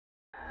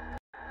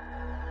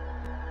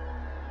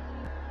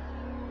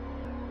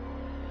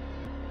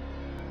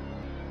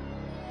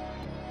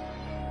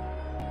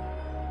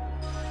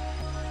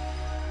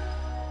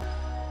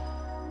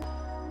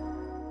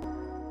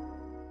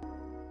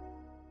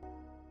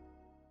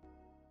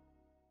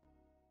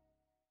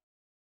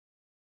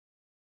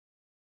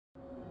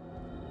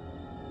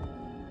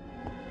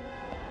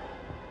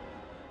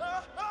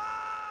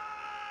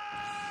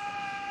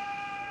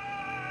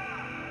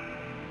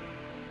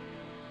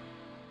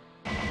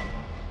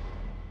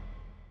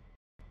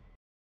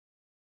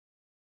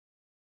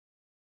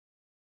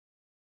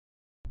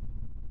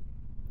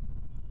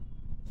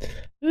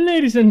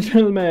Ladies and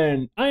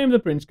gentlemen, I am the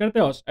Prince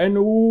Krataios, and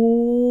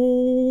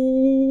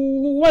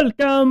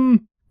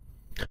welcome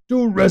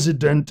to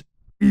Resident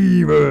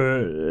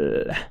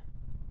Evil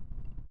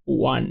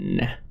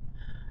 1.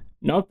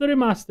 Not the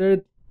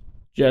remastered,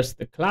 just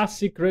the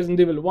classic Resident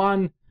Evil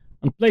 1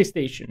 on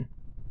PlayStation.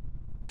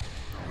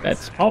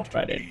 Let's hop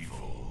right in.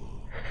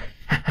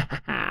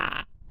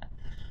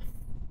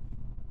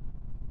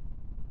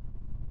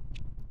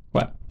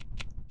 Well,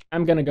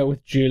 I'm gonna go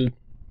with Jill,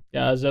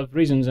 because of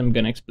reasons I'm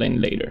gonna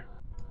explain later.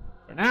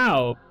 For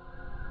now,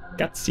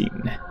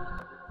 cutscene.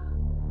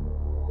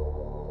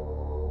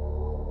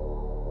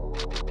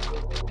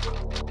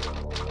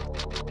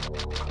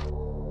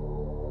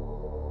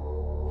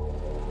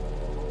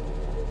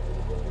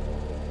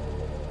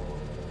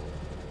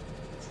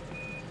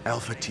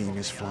 Alpha Team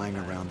is flying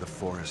around the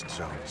forest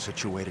zone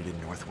situated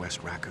in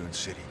northwest Raccoon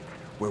City,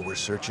 where we're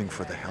searching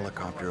for the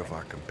helicopter of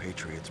our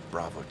compatriots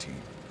Bravo Team,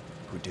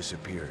 who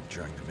disappeared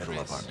during the middle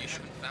of our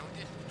mission. You haven't found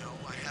it? No,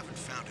 I haven't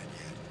found it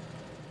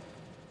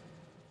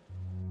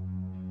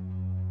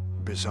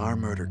yet. Bizarre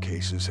murder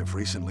cases have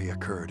recently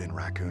occurred in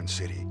Raccoon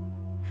City.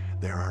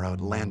 There are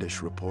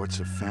outlandish reports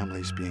of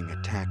families being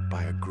attacked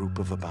by a group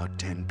of about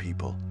 10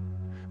 people.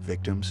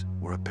 Victims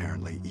were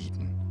apparently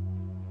eaten.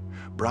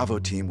 Bravo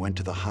Team went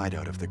to the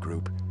hideout of the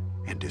group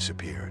and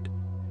disappeared.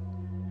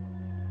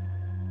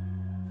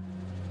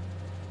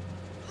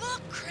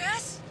 Look,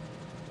 Chris!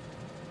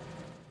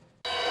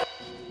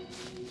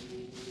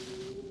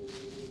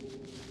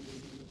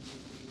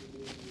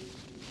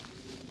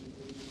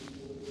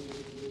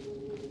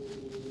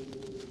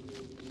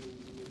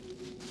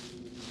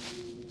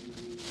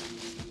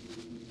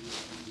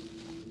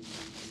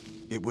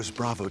 It was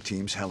Bravo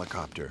Team's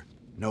helicopter.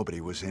 Nobody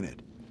was in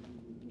it.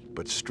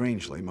 But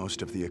strangely,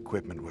 most of the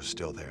equipment was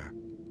still there.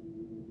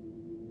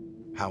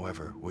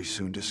 However, we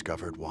soon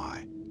discovered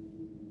why.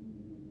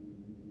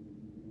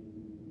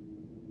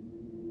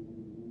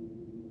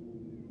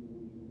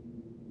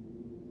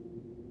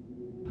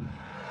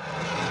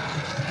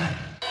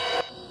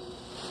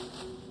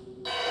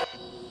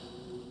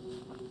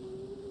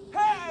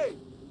 Hey!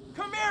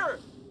 Come here!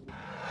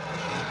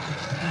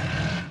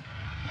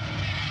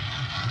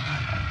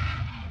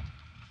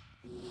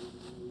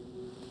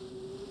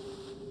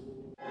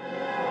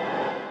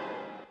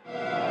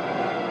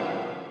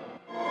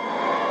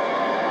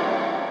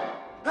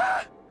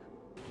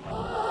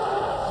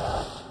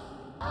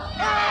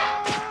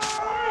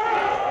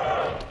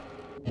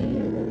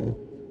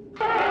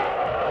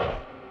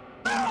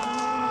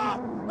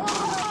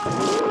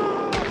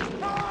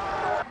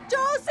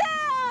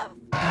 Joseph!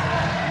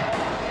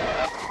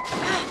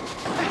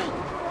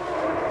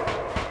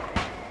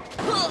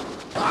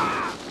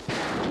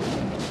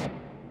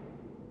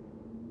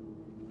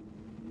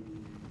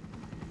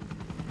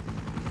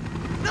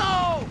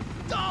 No!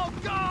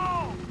 Don't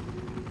go!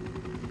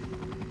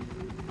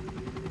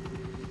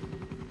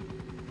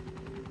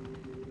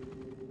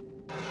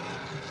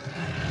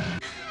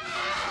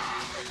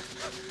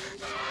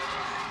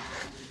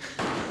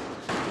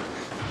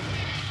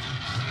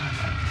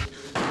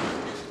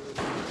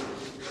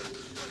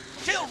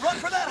 Jill, run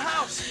for that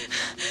house!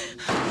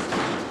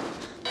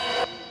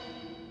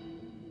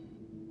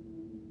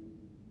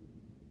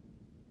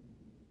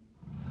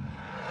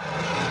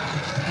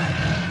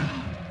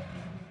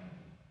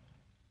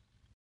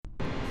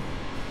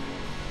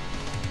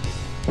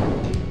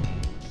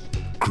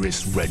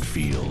 Chris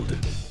Redfield.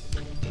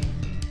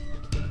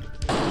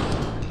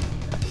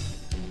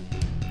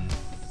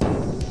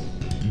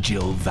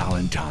 Jill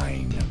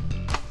Valentine.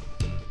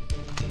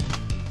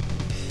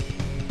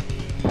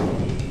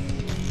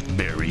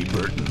 Barry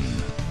Burton.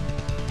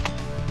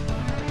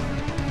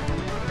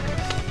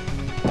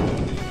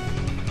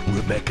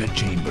 Rebecca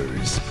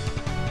Chambers.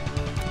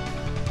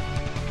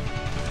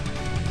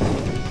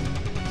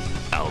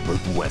 Albert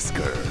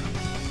Wesker.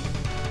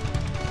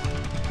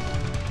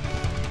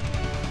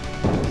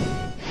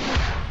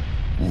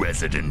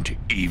 Resident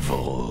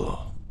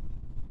Evil.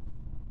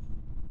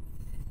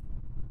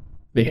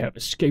 They have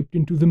escaped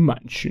into the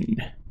mansion,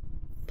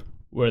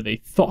 where they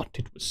thought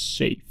it was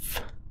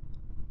safe.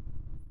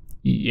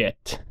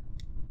 Yet.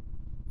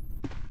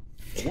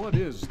 What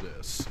is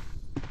this?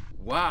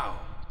 Wow,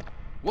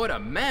 what a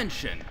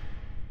mansion!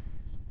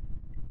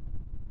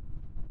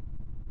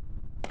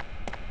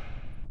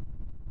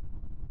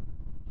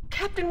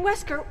 Captain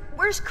Wesker,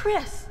 where's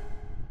Chris?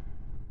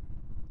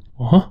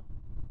 Huh?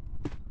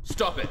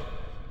 Stop it!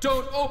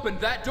 Don't open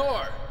that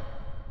door!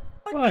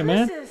 But Why, Chris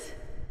man? is...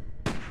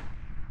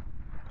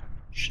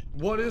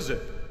 What is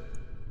it?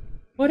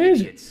 What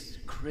is it? It's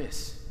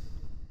Chris.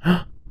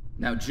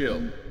 Now,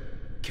 Jill,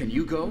 can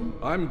you go?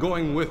 I'm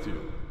going with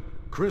you.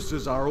 Chris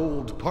is our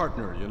old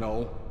partner, you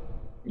know.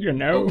 You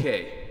know,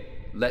 Okay,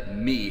 let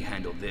me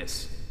handle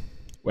this.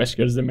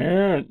 Wesker's the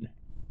man.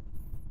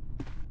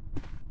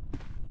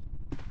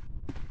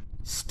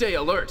 Stay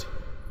alert!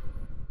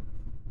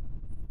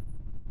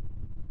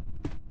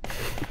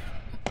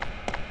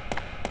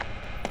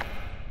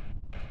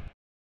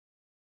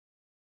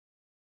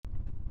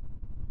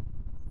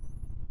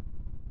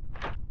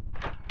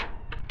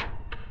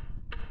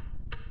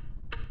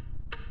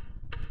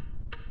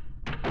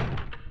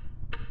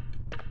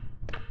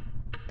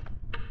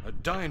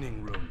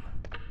 dining room.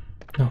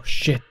 Oh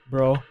shit,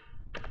 bro.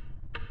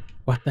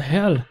 What the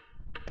hell?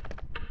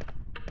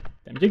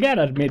 Damn, you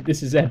gotta admit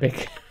this is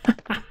epic.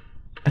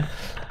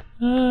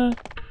 I'm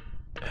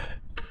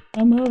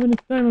having the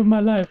time of my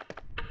life.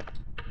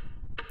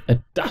 A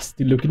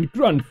dusty looking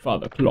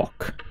grandfather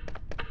clock.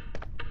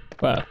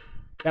 Well,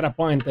 gotta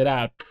point it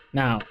out.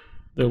 Now,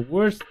 the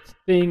worst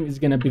thing is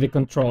gonna be the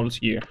controls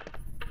here.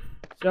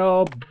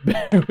 So,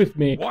 bear with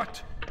me.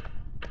 What?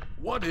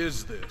 What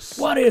is this?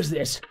 What is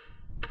this?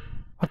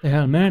 What the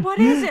hell, man? What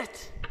is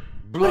it?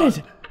 Blood. What is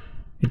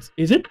it?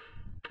 Is it?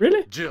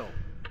 Really? Jill,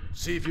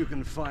 see if you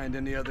can find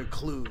any other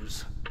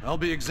clues. I'll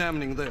be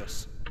examining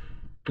this.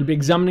 You'll be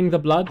examining the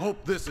blood?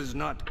 Hope this is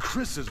not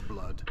Chris's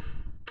blood.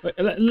 Wait,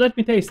 let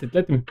me taste it.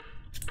 Let me.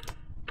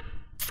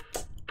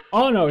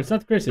 Oh no, it's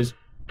not Chris's.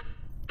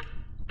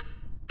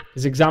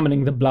 He's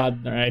examining the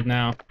blood right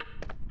now.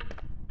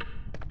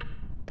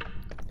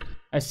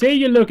 I see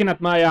you looking at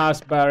my ass,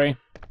 Barry.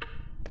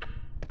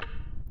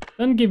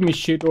 Don't give me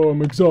shit. Oh,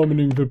 I'm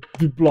examining the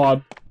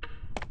blood.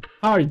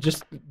 How are you,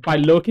 just by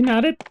looking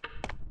at it?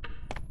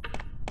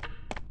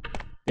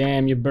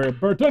 Damn you, Barry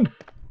Burton.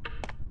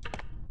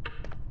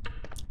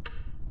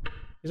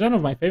 He's one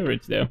of my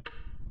favorites, though.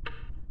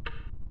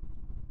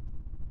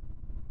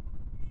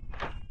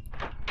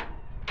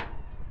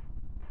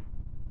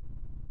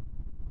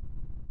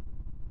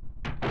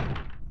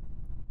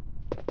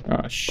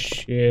 Oh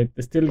shit,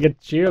 I still get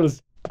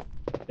chills.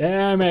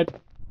 Damn it.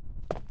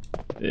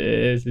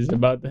 This is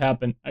about to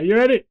happen. Are you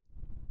ready?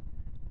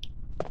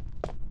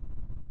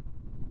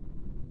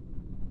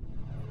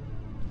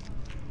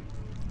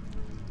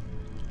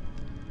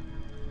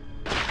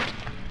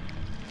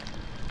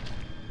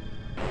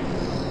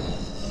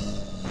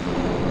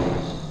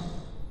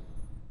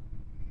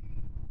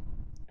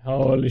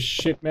 Holy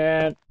shit,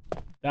 man.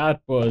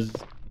 That was...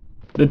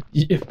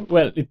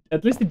 well,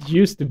 at least it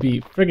used to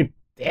be friggin'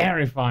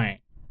 terrifying.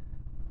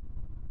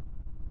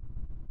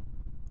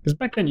 Because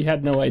back then you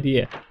had no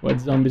idea what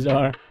zombies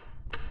are.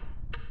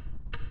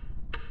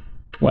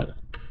 Well,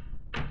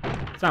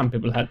 some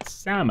people had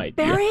some idea.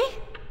 Barry?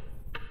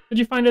 Did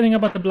you find anything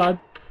about the blood?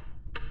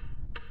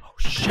 Oh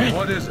shit!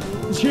 What is it?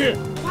 It's here!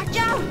 Watch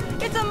out!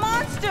 It's a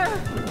monster!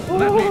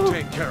 Let me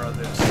take care of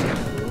this.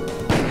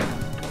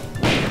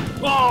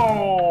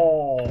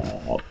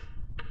 Oh!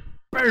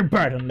 Barry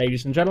Burton,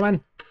 ladies and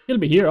gentlemen. He'll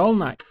be here all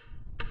night.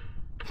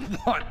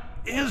 What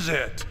is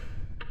it?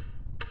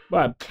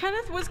 What?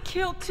 Kenneth was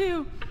killed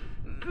too.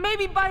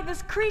 Maybe by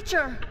this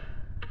creature.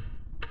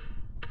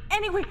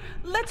 Anyway,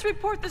 let's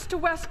report this to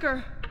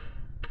Wesker.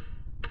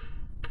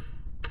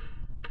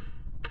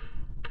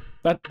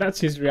 That's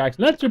his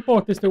reaction. Let's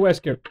report this to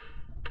Wesker.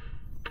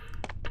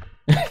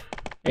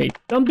 Hey,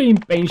 don't be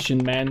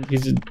impatient, man.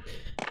 He's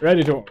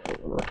ready to...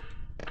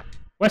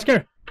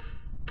 Wesker!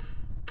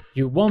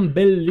 You won't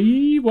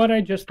believe what I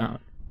just found.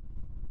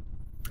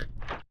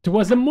 It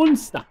was a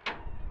monster.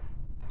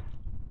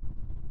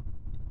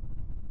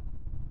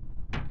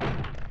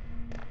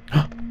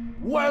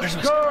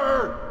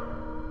 Wesker!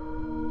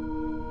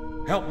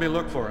 Help me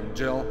look for him,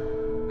 Jill.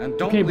 And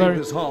don't Okay, leave Barry.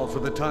 this hall for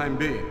the time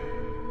being.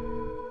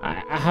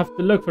 I have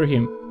to look for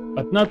him,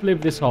 but not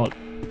leave this hall.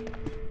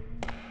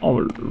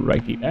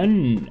 Alrighty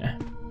then.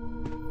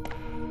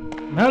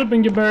 I'm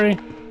helping you, Barry.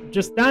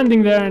 Just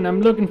standing there and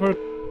I'm looking for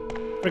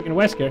freaking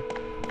Wesker.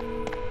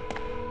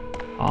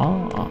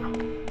 Ah.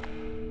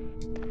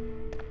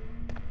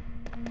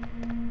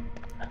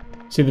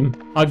 See them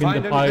hugging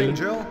Find the pile. anything,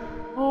 Jill?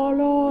 Oh,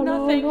 no,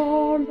 Nothing.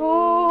 no,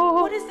 no.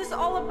 What is this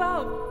all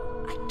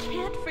about? I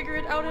can't figure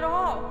it out at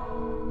all.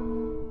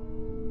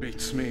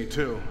 Beats me,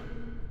 too.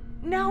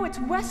 Now it's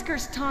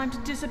Wesker's time to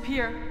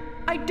disappear.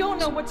 I don't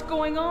know what's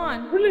going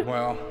on. Really?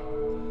 Well,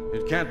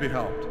 it can't be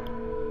helped.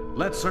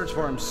 Let's search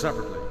for him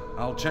separately.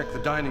 I'll check the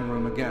dining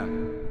room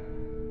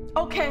again.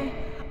 Okay,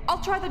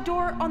 I'll try the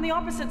door on the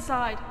opposite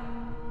side.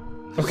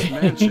 This Okay.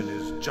 mansion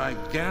is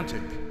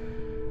gigantic.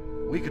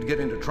 We could get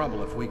into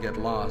trouble if we get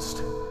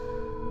lost.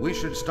 We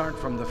should start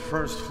from the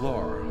first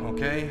floor,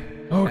 okay?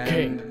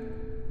 Okay. And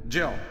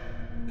Jill,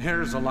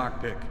 here's a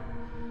lockpick.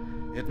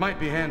 It might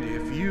be handy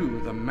if you,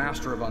 the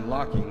master of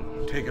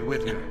unlocking, take it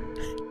with you.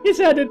 He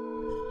said it.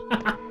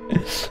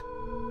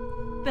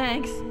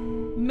 Thanks.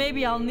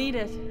 Maybe I'll need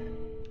it.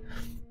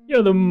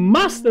 You're the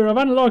master of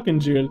unlocking,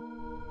 Jill.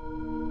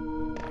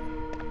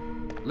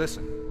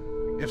 Listen,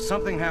 if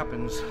something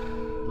happens,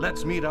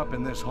 let's meet up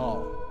in this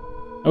hall.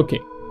 Okay.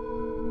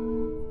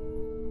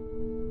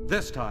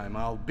 This time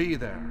I'll be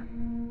there.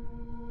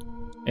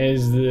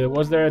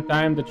 Was there a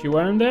time that you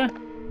weren't there?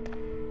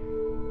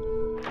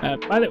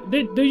 By the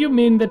way, do you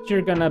mean that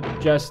you're gonna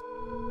just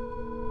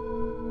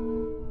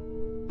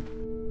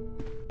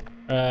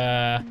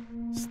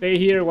stay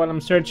here while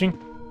I'm searching?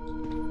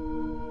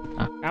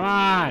 Ah, come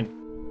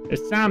on!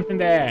 There's something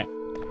there.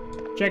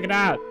 Check it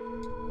out.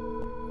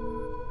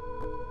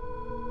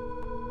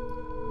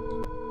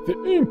 The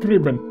ink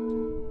ribbon.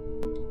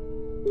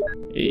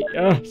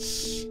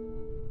 Yes.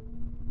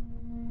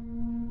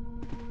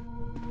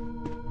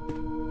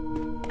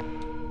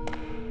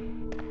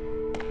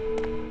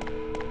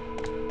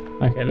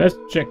 I Okay, let's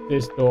check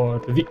this door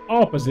to the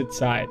opposite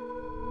side.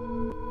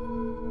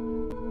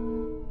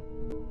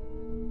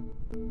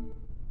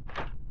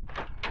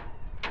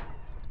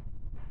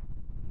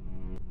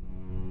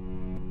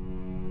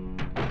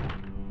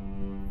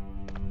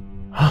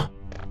 A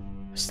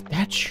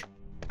statue.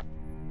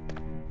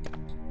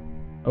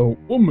 A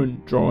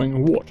woman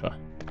drawing water.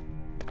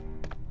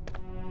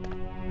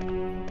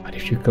 But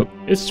if you go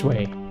this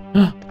way,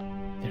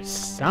 there's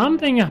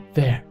something up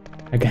there.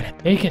 I gotta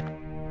take it.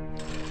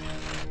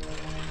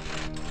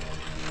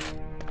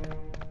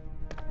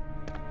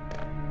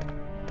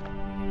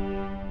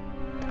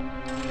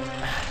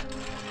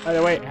 By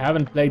the way, I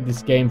haven't played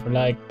this game for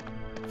like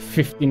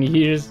 15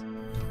 years,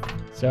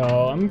 so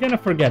I'm gonna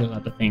forget a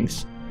lot of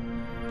things.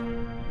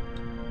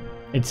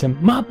 It's a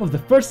map of the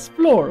first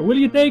floor. Will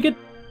you take it?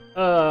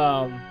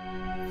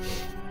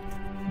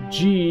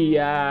 Gee,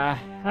 I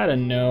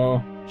don't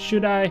know.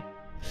 Should I?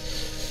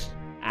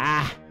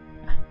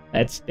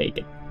 Let's take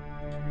it.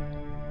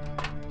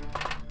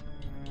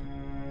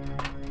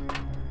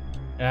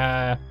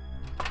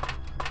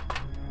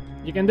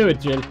 You can do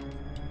it, Jill.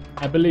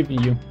 I believe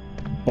in you.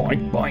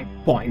 Boink, boink,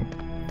 boink.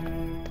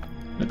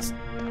 Let's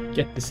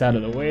get this out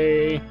of the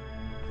way.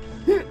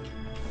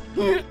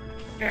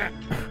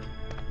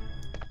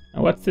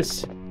 Now, what's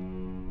this?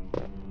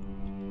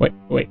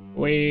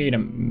 Wait a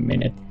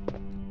minute.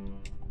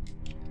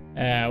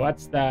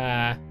 What's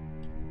the...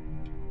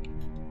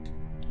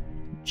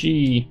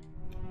 G?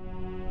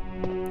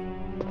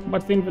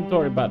 What's the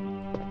inventory button?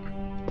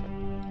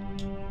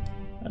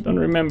 I don't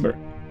remember.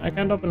 I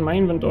can't open my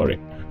inventory.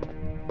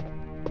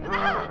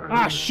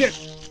 Ah, shit!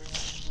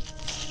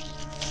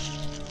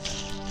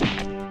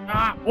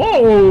 Ah,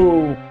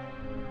 oh!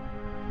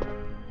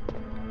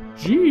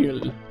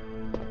 Jill.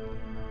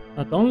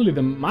 Not only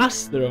the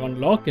master of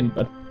unlocking,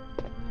 but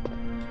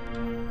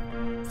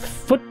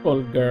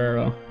football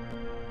girl.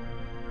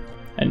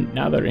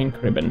 Another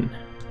ink ribbon.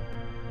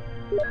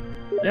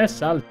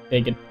 Yes, I'll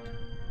take it.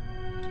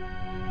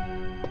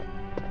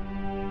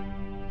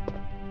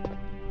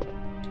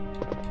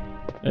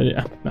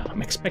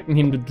 I'm expecting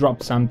him to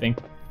drop something.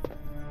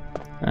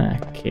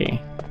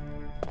 Okay.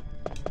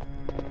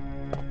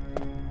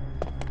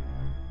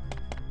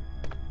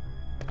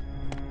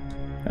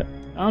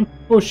 Don't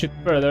push it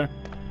further.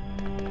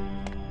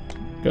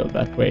 Go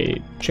that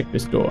way. Check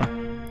this door.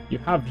 You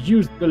have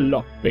used the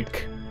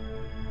lockpick.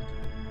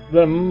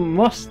 The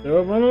master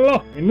of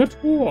unlocking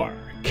at work.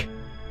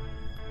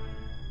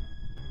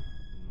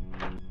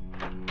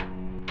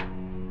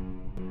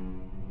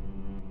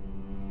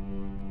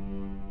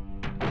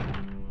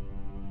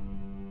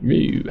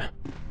 Ew.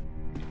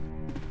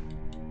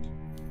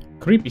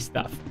 Creepy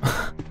stuff.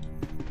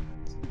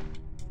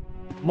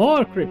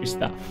 More creepy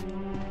stuff.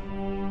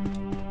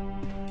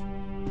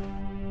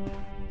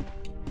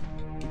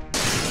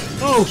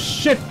 Oh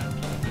shit!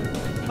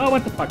 Oh,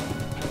 what the fuck?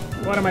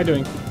 What am I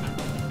doing?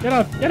 Get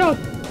out! Get out!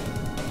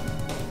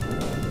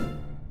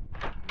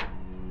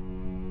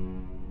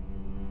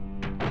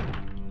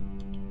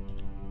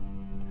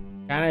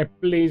 Can I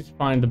please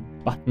find the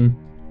button?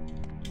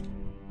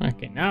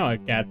 Okay, now I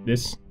got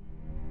this.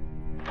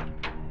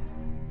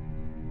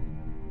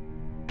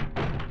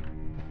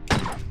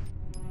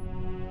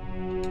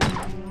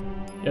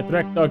 Get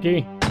wrecked,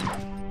 doggy.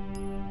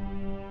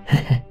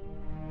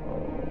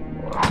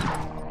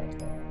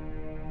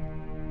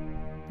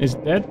 Is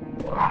it dead?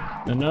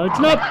 No, it's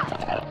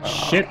not!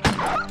 Shit!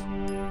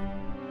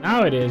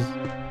 Now it is.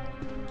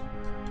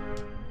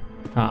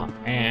 Oh,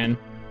 man.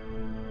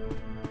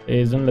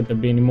 Please don't let there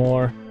be any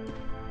more.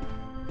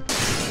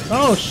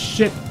 Oh,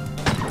 shit!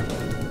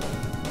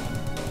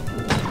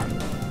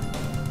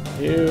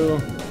 2,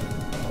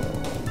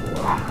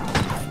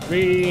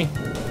 3,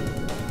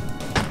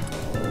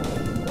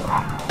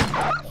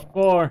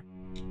 4.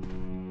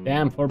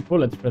 Damn, 4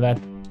 bullets for that.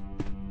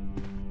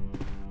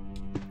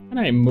 Can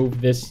I move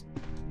this?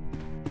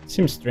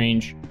 Seems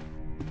strange.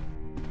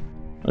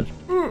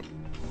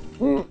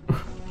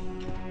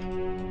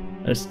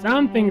 There's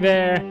something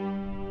there.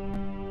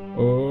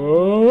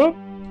 Oh,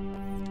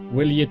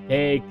 will you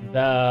take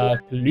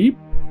the clip?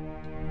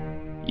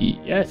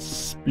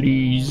 Yes,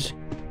 please.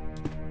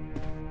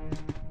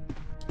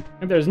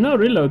 If there's no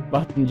reload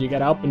button, you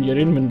gotta open your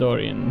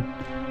inventory and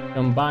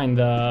combine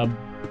the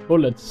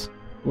bullets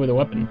with a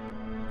weapon.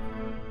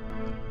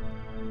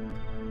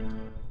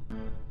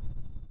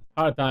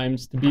 Hard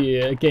times to be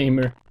a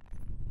gamer.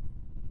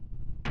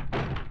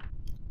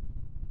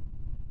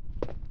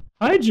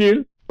 Hi,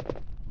 Jill.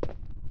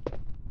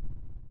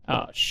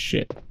 Oh,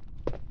 shit.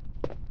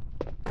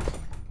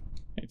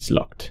 It's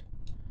locked.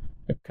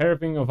 A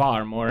curving of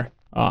armor.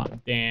 Ah, oh,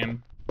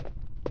 damn.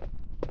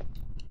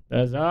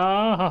 There's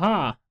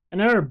an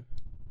herb.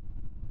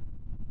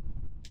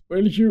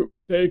 Will you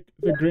take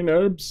the green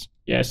herbs?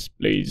 Yes,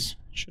 please.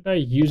 Should I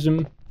use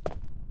them?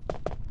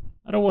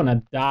 I don't want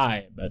to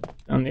die, but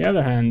on the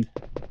other hand...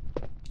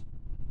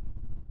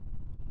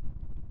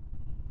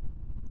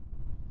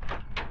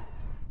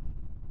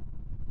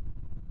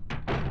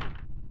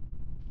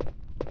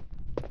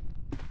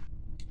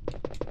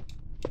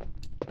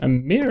 A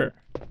mirror.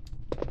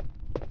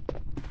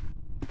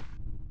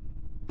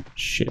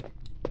 shit.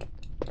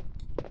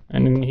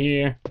 And in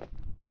here...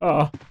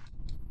 Oh.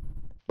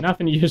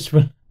 Nothing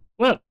useful.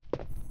 Well,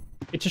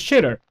 it's a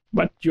shitter.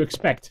 What do you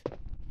expect?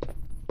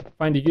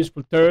 Find a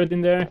useful turret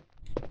in there?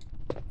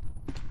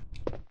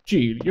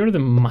 Jill, you're the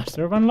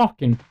master of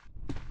unlocking.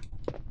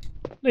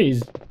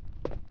 Please.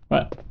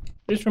 Well,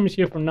 this room is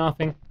here for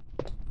nothing.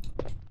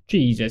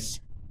 Jesus.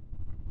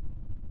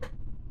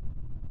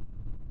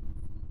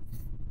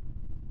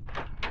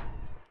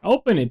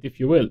 Open it if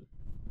you will.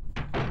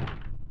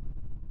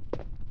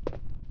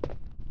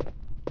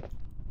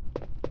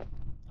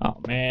 Oh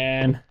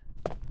man.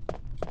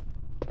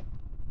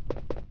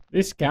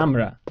 This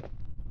camera.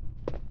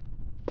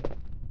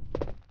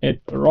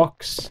 It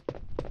rocks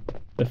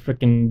the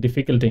freaking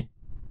difficulty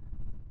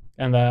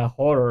and the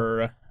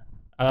horror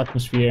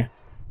atmosphere.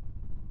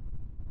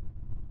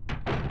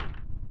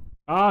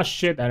 Ah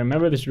shit, I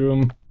remember this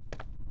room.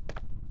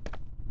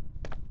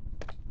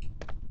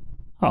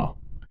 Oh,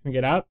 I can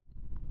get out?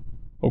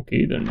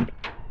 Okay then.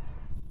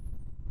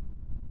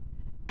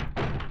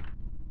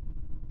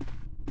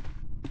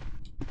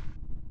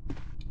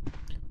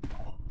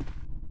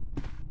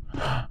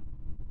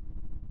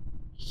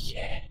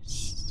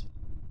 Yes.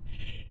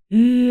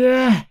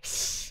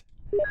 Yes!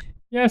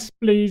 Yes,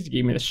 please,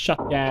 give me the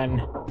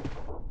shotgun.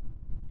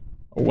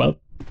 Oh well.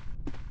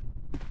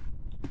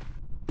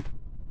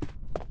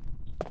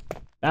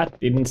 That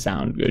didn't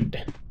sound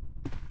good.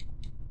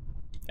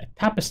 A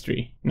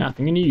tapestry,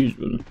 nothing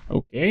unusual.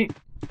 Okay.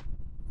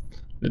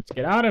 Let's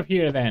get out of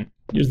here then.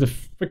 Use the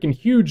freaking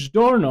huge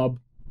doorknob.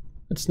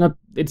 It's not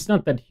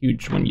that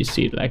huge when you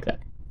see it like that.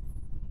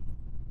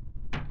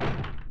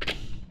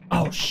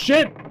 Oh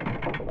shit!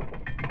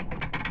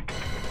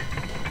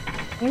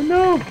 Oh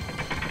no!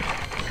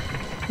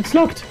 It's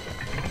locked!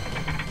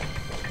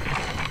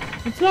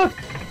 It's locked!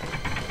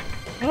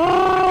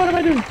 Oh, what am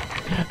I doing?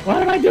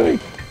 What am I doing?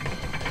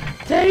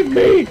 Save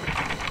me!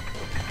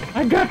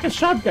 I got the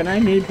shotgun. I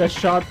need the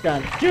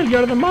shotgun. Jill,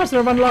 you're the master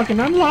of unlocking.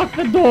 Unlock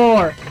the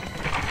door!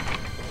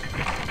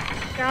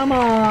 Come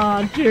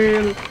on,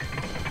 Jill!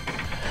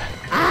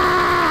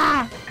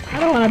 Ah! I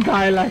don't want to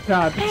die like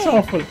that. It's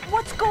awful.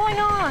 What's going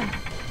on?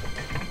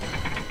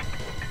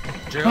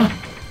 Jill?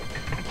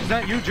 Is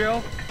that you,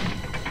 Jill?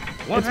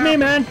 What It's me,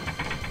 man!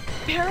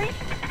 Barry,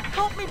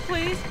 help me,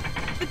 please.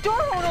 The door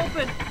won't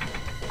open.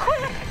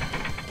 Quick!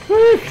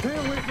 Quick! Stay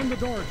away from the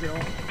door, Jill.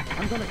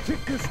 I'm gonna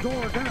kick this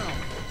door down.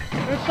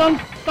 Don't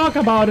talk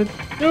about it.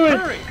 Do it!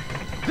 Hurry!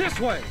 This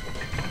way!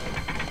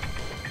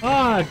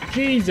 Ah,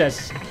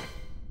 Jesus!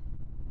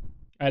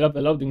 I love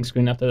the loading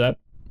screen after that.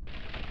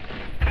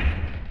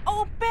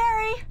 Oh,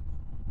 Barry!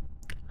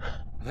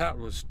 That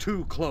was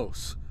too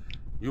close.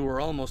 You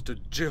were almost a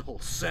Jill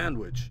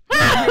sandwich.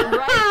 You're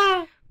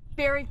right.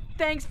 Barry,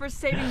 thanks for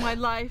saving my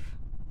life.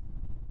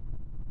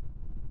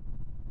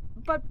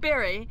 But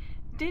Barry,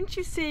 didn't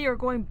you say you're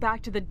going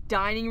back to the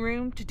dining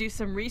room to do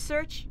some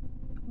research?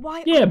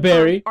 Why Yeah, on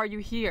Barry. earth are you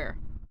here?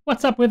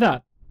 What's up with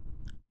that?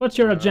 What's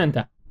your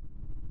agenda?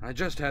 I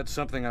just had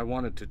something I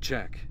wanted to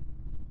check.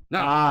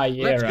 Now, Ah,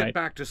 yeah, let's right. get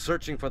back to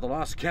searching for the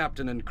lost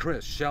captain and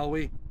Chris, shall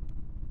we?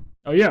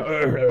 Oh yeah,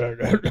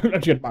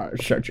 let's get back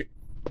to searching.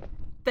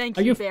 Thank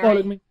Are you Barry.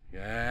 following me?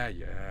 Yeah.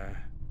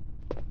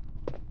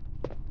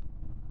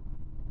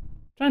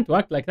 Trying to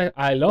act like that.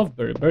 I love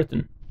Barry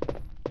Burton.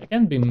 I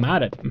can't be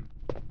mad at him.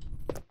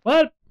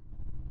 Well,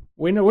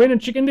 winner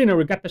chicken dinner.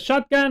 We got the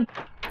shotgun,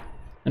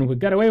 and we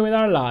got away with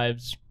our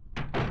lives.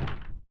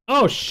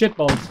 Oh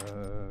shitballs!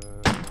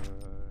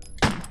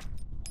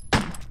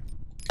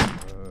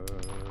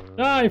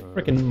 Die,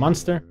 freaking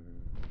monster!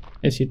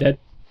 Is he dead?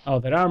 Oh,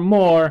 there are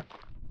more.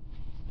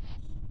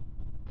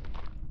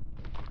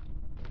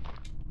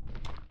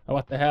 Oh,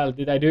 what the hell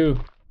did I do?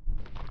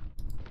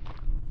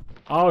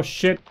 Oh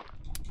shit!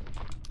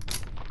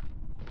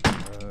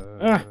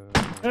 Oh!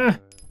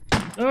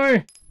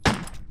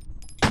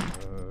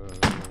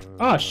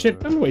 Oh shit!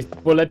 Don't waste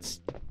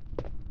bullets.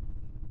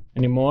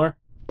 Any more?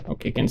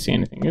 Okay, can't see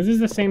anything. Is this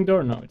the same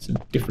door? No, it's a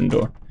different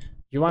door.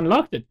 You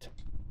unlocked it.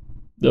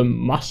 The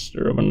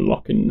master of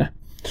unlocking.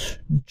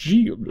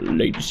 Gee,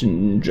 ladies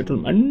and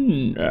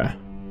gentlemen.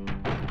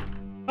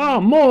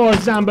 Oh, more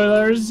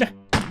zombies!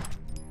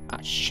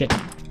 Ah shit!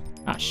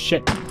 Ah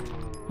shit!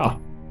 Oh,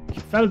 he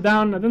fell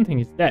down. I don't think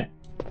he's dead.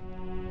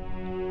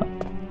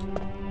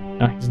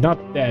 No, he's not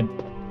dead.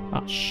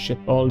 Ah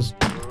shit balls!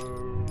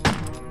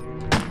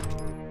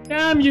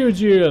 Damn you,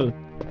 Jill!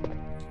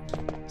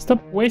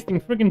 Stop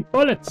wasting freaking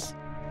bullets!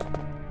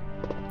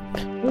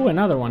 Ooh,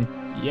 another one.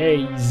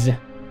 Yays!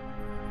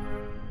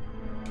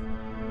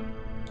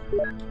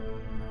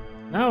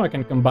 Now I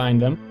can combine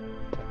them.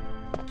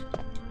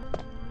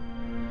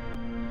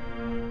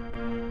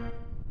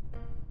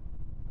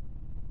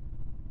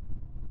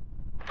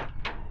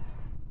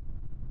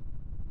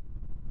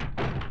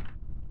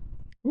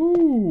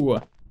 Ooh!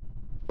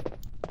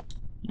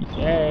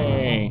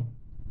 Yay!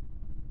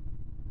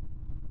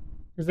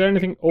 Is there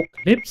anything? Oh,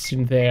 clips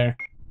in there.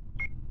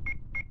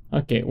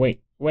 Okay,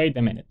 wait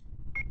a minute.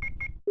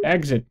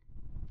 Exit.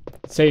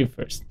 Save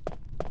first.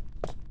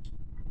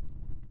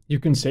 You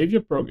can save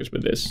your progress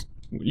with this.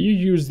 Will you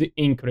use the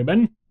ink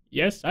ribbon?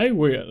 Yes, I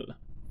will.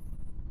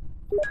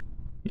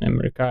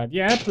 Memory card.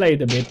 Yeah, I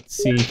played a bit.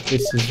 See if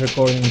this is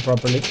recording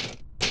properly.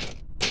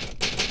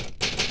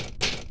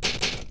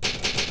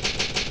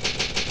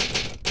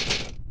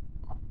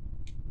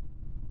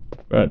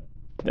 But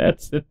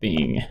that's the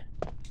thing.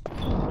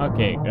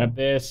 Okay, grab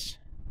this.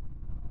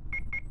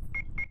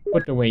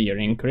 Put away your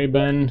ink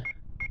ribbon.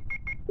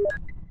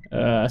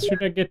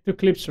 Should I get 2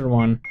 clips or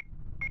 1?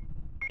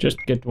 Just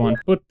get 1.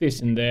 Put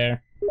this in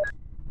there.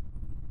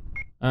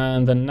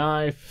 And the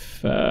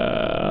knife...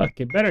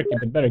 okay, better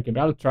keep it.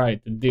 I'll try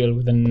to deal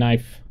with the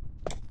knife.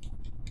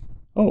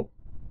 Oh.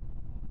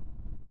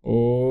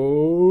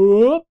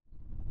 Oh.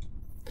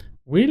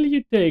 Will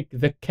you take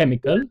the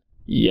chemical?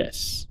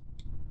 Yes.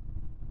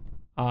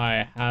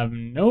 I have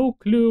no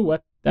clue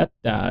what that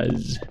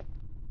does.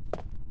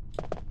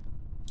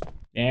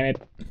 Damn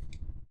it.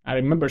 I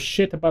remember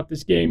shit about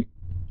this game.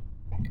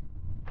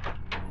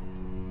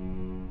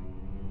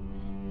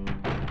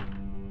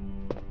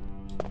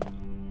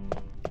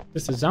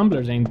 This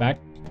assemblers ain't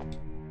back.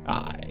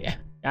 I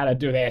gotta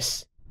do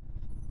this.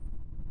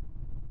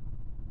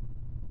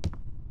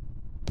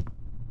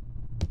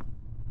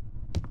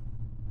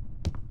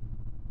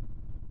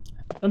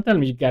 Don't tell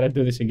me you gotta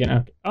do this again.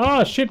 Okay.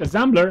 Oh shit,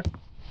 assembler!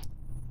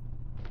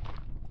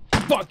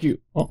 Fuck you!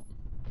 Oh.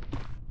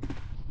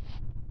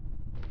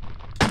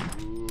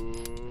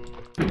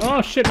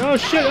 Oh shit, oh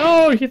shit,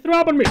 oh, he threw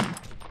up on me!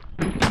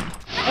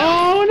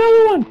 Oh,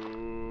 another one!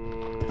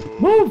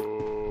 Move!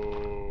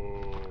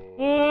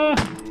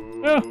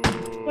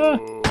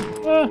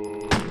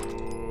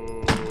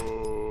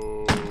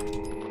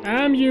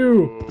 Damn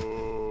you!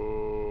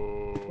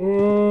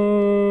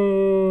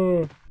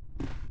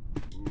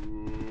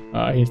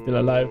 Ah, he's still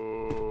alive.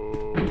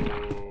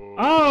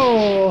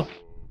 Oh!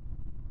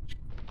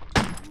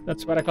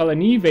 That's what I call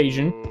an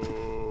evasion.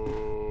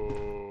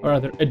 Or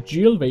rather, a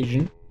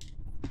geovasion.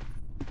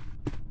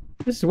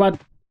 This is what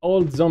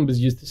old zombies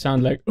used to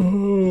sound like.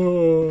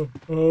 Oh,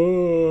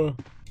 oh.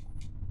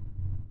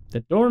 The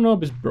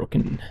doorknob is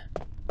broken.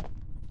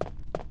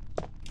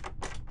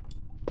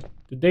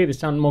 Today they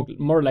sound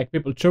more like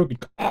people choking.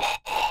 I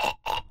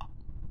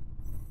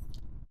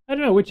don't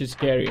know which is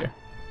scarier.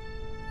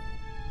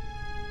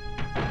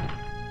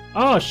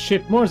 Oh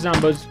shit, more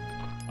zombies.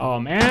 Oh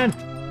man.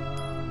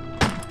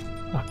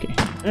 Okay.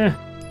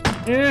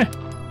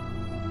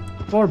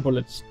 4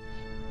 bullets.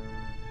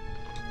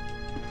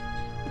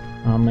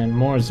 Oh man,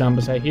 more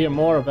zombies. I hear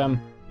more of them.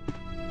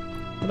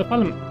 How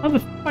the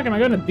fuck am I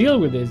gonna deal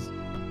with this?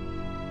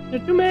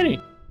 There's too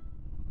many.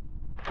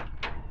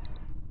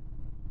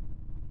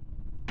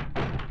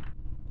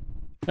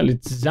 Well,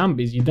 it's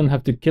zombies. You don't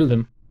have to kill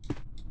them.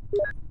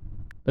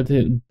 But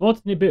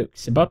botany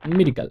books about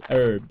medical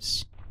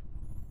herbs.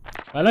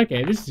 Well,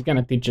 okay, this is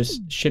gonna teach us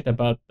shit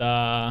about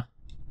how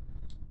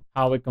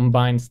we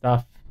combine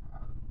stuff.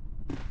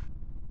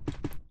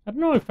 I don't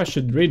know if I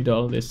should read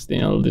all these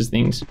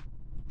things.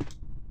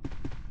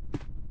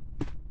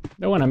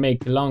 Don't want to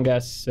make long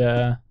ass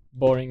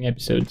boring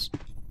episodes.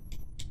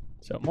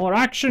 So more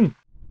action.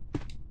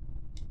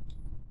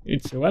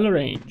 It's well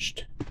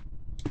arranged.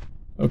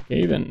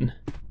 Okay then.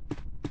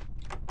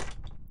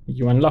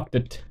 You unlocked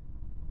it.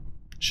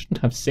 Shouldn't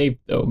have saved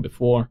though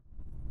before.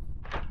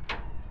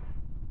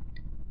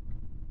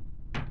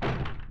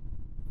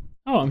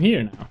 Oh, I'm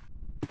here now.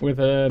 With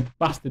a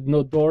busted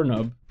no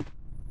doorknob.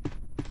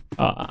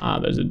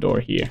 There's a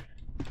door here.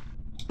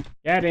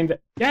 Get in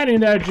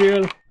there,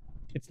 Jill.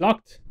 It's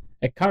locked.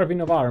 A carving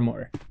of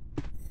armor.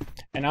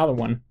 Another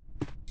one.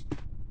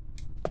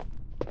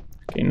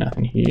 Okay,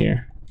 nothing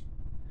here.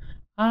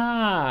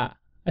 I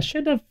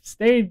should have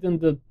stayed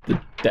in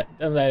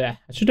I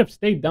should have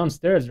stayed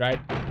downstairs, right?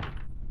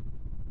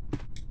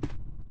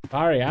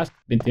 Barry asked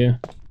me to.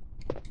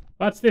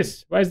 What's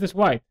this? Why is this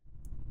white?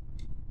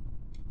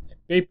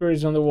 Paper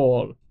is on the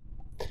wall.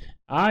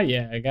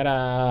 Yeah, I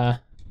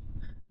gotta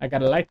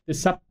light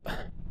this up.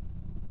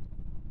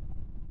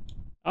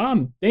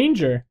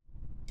 Danger.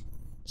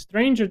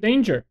 Stranger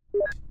danger.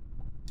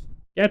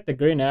 Get the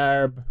green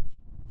herb.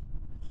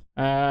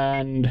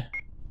 And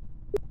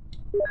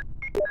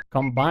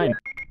combine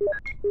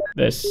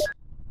this.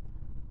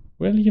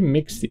 Will you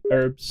mix the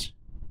herbs?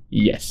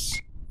 Yes.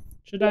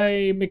 Should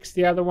I mix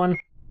the other one?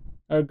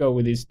 Or go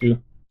with these 2?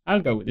 I'll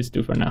go with these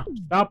 2 for now.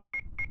 Stop.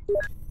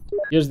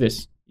 Use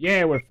this.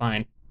 Yeah, we're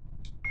fine.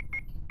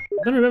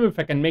 I don't remember if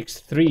I can mix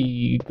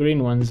 3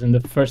 green ones in the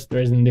first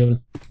Resident Evil.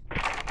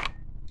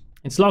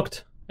 It's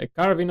locked. A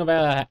carving of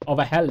a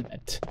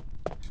helmet.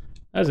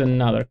 That's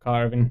another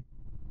carving.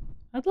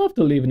 I'd love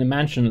to live in a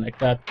mansion like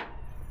that.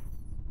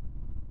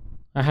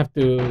 I have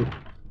to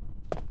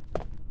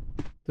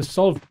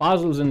solve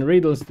puzzles and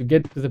riddles to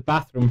get to the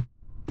bathroom.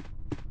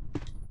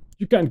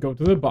 You can't go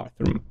to the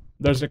bathroom.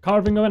 There's a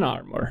carving of an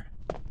armor.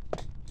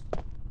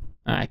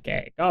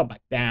 Okay, go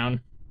back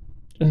down.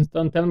 Just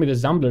don't tell me the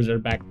zombies are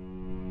back.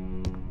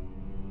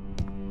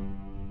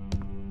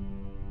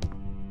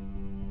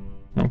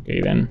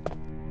 Okay then.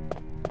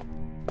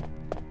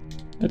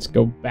 Let's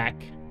go back.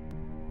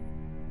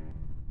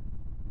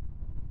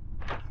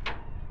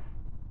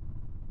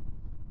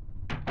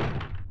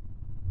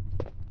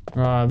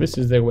 This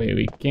is the way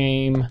we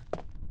came.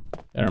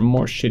 There are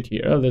more shit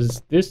here. Oh,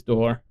 there's this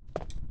door.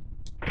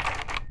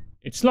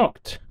 It's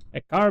locked.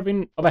 A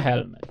carving of a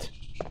helmet.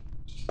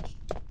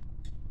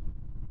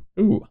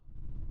 Ooh.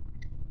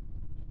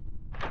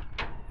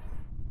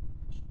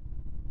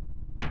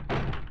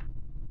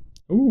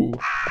 Ooh.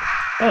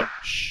 Oh,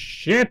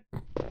 shit.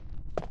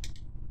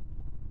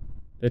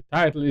 The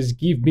title is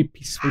Give Me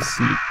Peaceful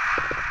Sleep.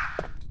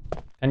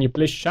 Can you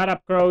please shut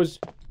up, crows?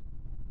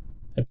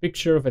 A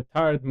picture of a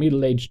tired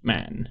middle-aged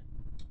man.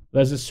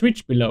 There's a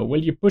switch below.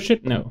 Will you push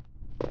it? No.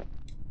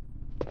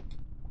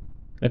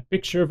 A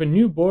picture of a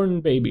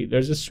newborn baby.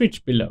 There's a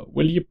switch below.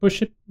 Will you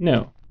push it?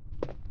 No.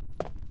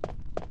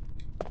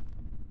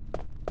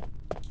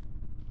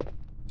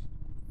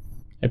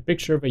 A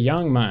picture of a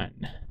young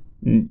man.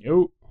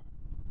 No.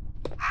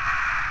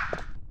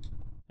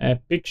 A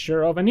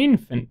picture of an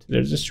infant.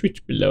 There's a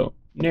switch below.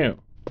 No.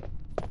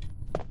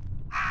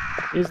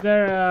 Is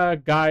there a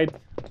guide?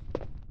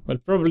 Well,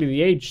 probably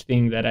the age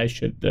thing that I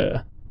should...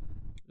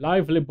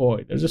 lively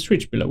boy. There's a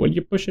switch below. Will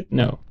you push it?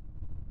 No.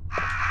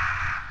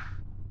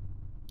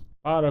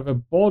 Part of a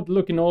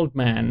bald-looking old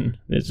man.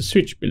 There's a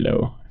switch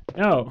below.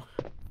 No.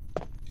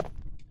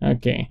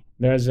 Okay.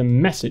 There's a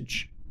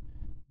message.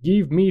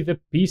 Give me the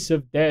peace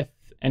of death,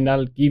 and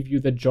I'll give you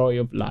the joy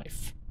of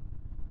life.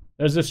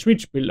 There's a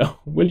switch below.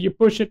 Will you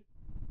push it?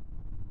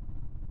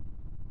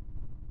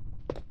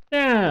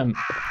 Damn!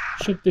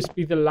 Should this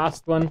be the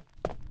last one?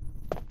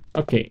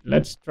 Okay,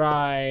 let's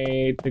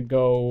try to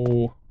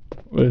go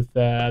with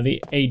the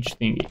age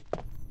thingy.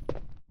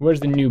 Where's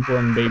the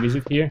newborn baby? Is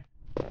it here?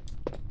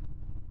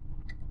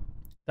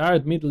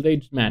 Tired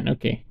middle-aged man.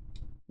 Okay.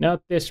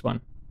 Not this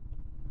one.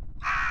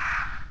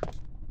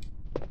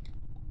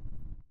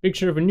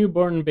 Picture of a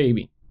newborn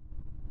baby.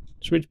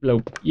 Switch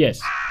below.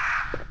 Yes.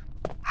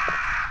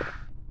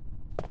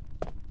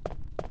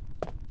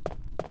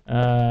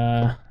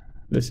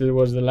 This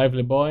was the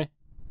lively boy.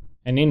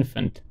 An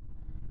infant.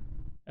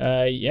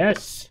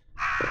 Yes.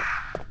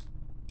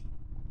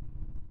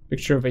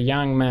 Picture of a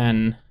young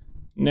man.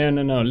 No,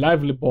 no, no.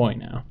 Lively boy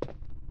now.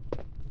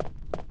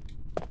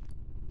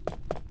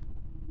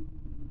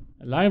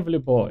 A lively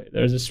boy.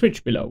 There's a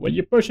switch below. Will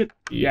you push it?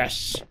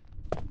 Yes.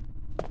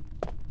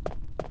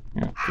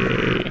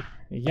 Okay.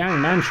 The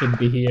young man should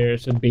be here.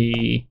 Should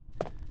be...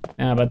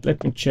 but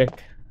let me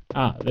check.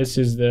 This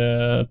is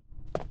the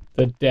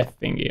death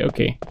thingy.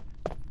 Okay.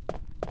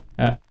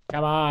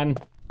 Come on.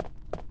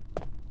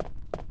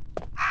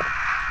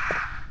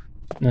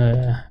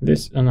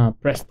 This... Oh no,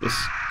 press this.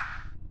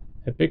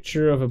 A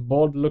picture of a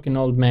bald-looking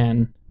old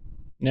man.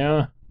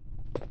 No.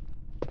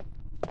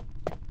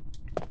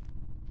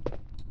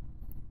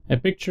 A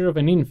picture of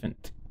an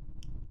infant.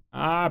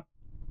 No.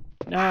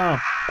 A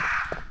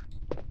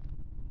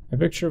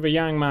picture of a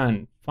young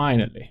man.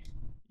 Finally.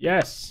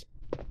 Yes.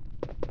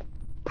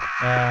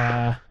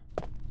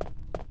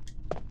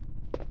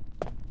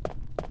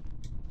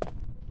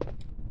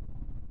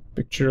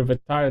 Picture of a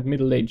tired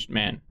middle-aged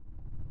man.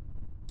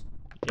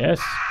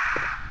 Yes.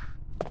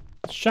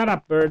 Shut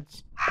up,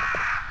 birds.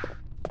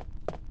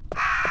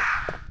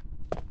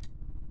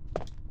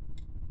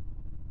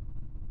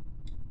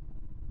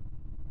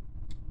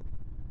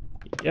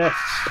 Yes.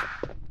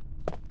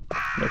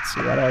 Let's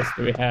see, what else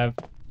do we have?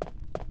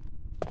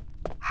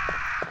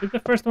 Did the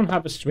first one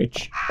have a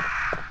switch?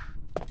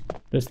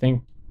 This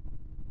thing?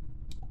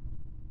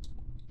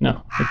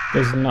 No, it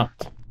does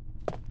not.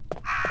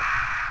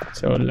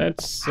 So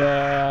let's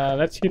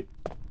hit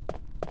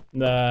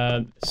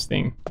this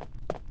thing.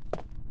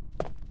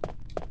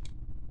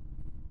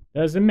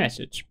 There's a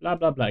message. Blah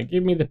blah blah.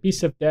 Give me the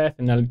peace of death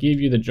and I'll give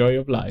you the joy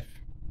of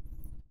life.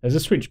 There's a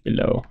switch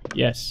below.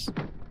 Yes.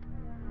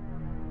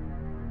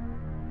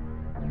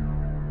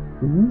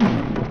 Ooh.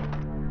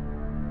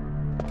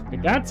 I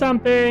got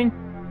something.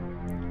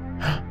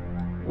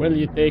 Will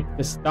you take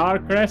the star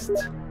crest?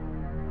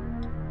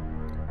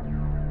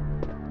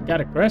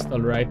 Got a crest,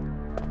 alright.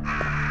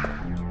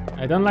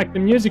 I don't like the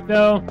music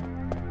though.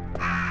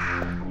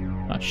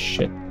 Oh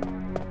shit.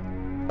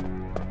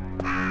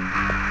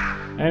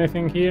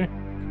 Anything here?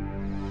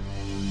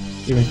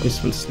 Even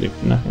peaceful sleep,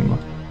 nothing more.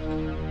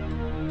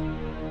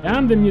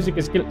 Damn, the music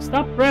is killing.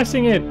 Stop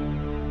pressing it!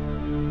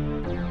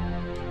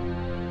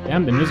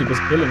 Damn, the music is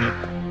killing it.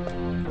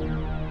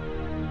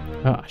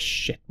 Ah,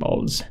 shit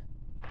balls.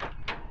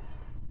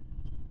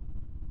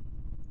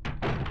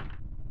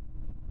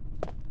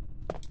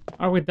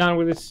 Are we done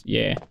with this?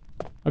 Yeah.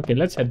 Okay,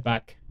 let's head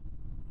back.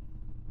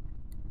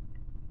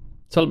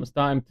 It's almost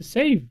time to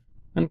save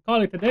and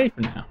call it a day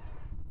for now.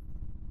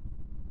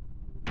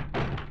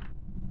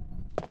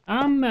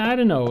 I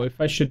don't know if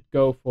I should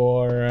go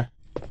for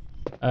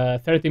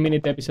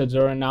 30-minute episodes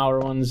or an hour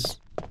ones.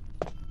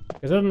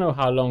 Because I don't know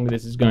how long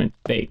this is going to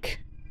take.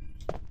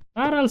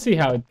 But I'll see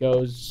how it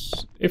goes.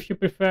 If you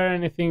prefer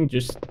anything,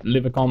 just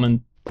leave a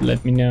comment.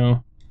 Let me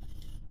know.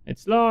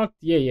 It's locked.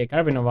 Yeah,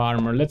 carving of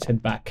armor. Let's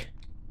head back.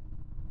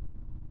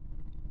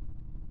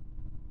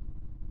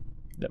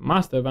 The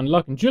Master of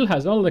Unlocking. Jill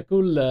has all the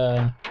cool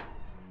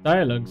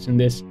dialogues in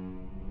this.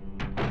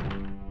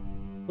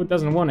 Who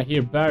doesn't want to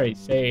hear Barry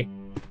say,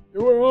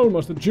 "You were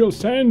almost a Jill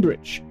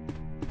sandwich"?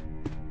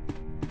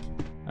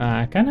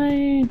 Can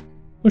I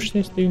push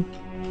this too?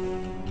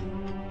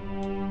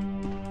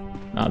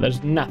 No,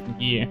 there's nothing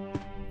here.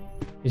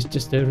 It's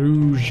just a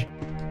rouge.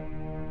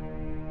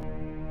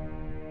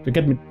 To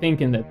get me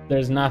thinking that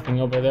there's nothing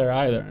over there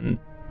either, and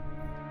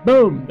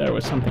boom, there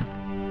was something.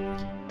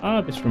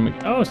 Oh, this room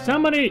again. Oh,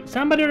 somebody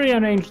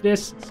rearranged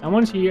this.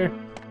 Someone's here.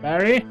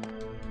 Barry?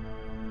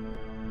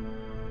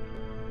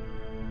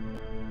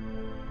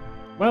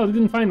 Well, I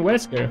didn't find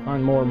Wesker.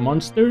 Found more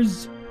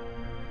monsters.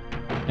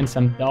 And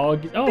some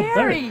dogs. Oh,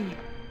 Barry!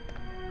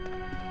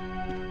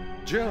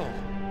 Jill,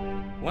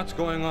 what's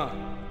going on?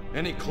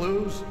 Any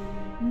clues?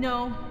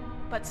 No,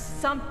 but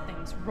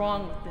something's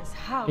wrong with this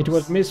house. It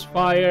was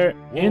misfire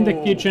in the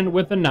kitchen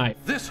with a knife.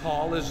 This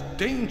hall is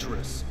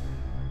dangerous.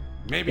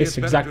 Maybe Yes, it's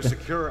better exactly. to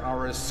secure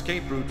our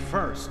escape route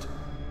first.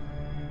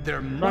 There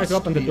Try to must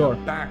open the be door. a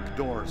back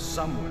door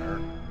somewhere.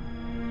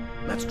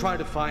 Let's try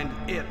to find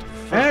it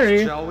first,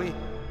 Harry. shall we?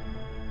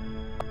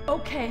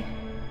 Okay,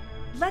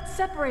 let's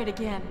separate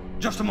again.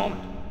 Just a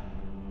moment.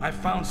 I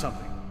found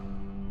something.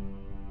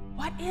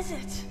 What is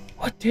it?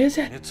 What is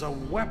it? It's a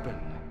weapon.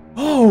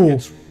 Oh!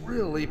 It's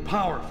really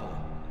powerful,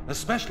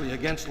 especially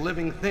against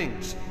living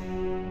things.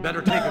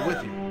 Better take it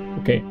with you.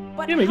 Okay.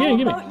 But Give me. how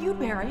about you,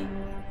 Barry?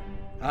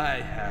 I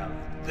have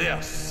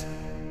this.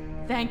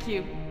 Thank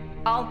you.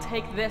 I'll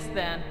take this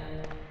then.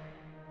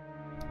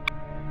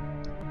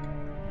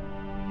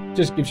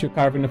 Just gives you a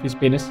carving of his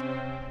penis.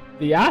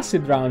 The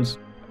acid rounds.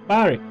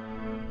 Barry.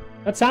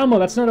 That's ammo,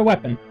 that's not a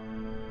weapon.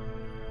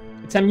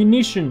 It's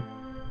ammunition.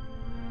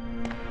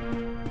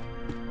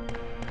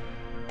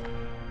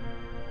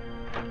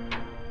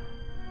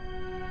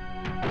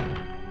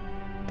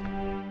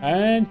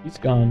 And he's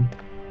gone.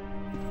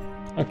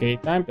 Okay,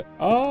 time to...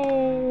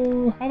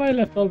 Oh, have I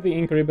left all the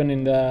ink ribbon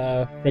in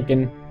the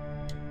frickin'...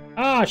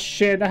 Ah,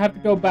 shit, I have to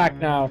go back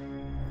now.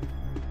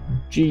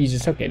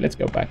 Jesus, okay, let's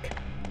go back.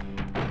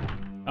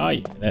 Oh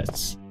yeah,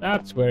 that's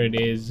where it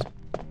is.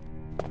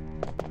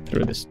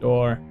 Through this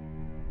door.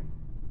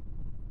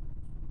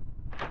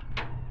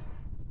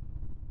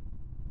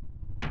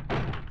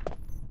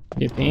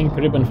 Get the ink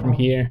ribbon from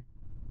here.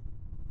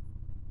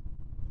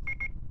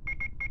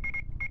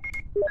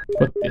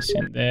 Put this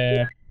in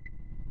there.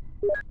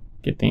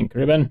 Get the ink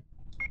ribbon.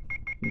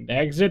 And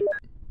exit.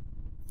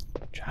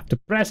 You have to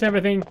press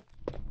everything.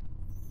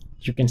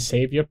 You can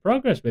save your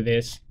progress with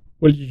this.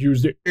 Will you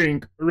use the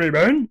ink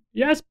ribbon?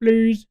 Yes,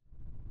 please.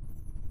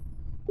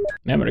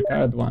 Memory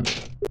card 1.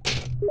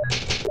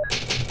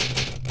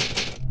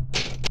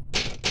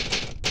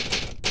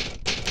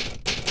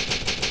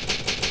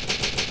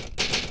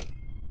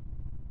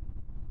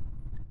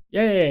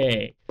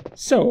 Yay!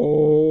 So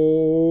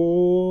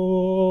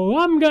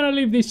I'm gonna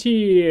leave this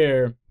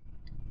here.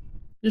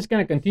 Just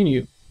gonna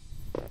continue.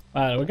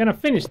 We're gonna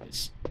finish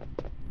this.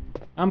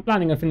 I'm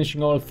planning on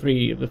finishing all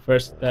 3 of the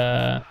first,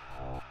 the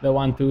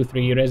 1, 2,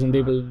 3 Resident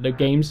Evil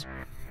games.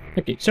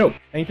 Okay, so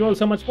thank you all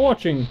so much for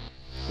watching,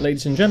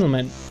 ladies and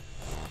gentlemen.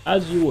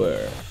 As you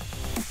were.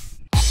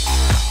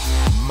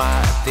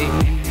 My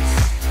days,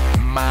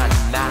 my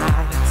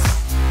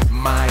nights,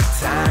 my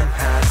time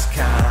has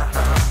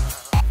come.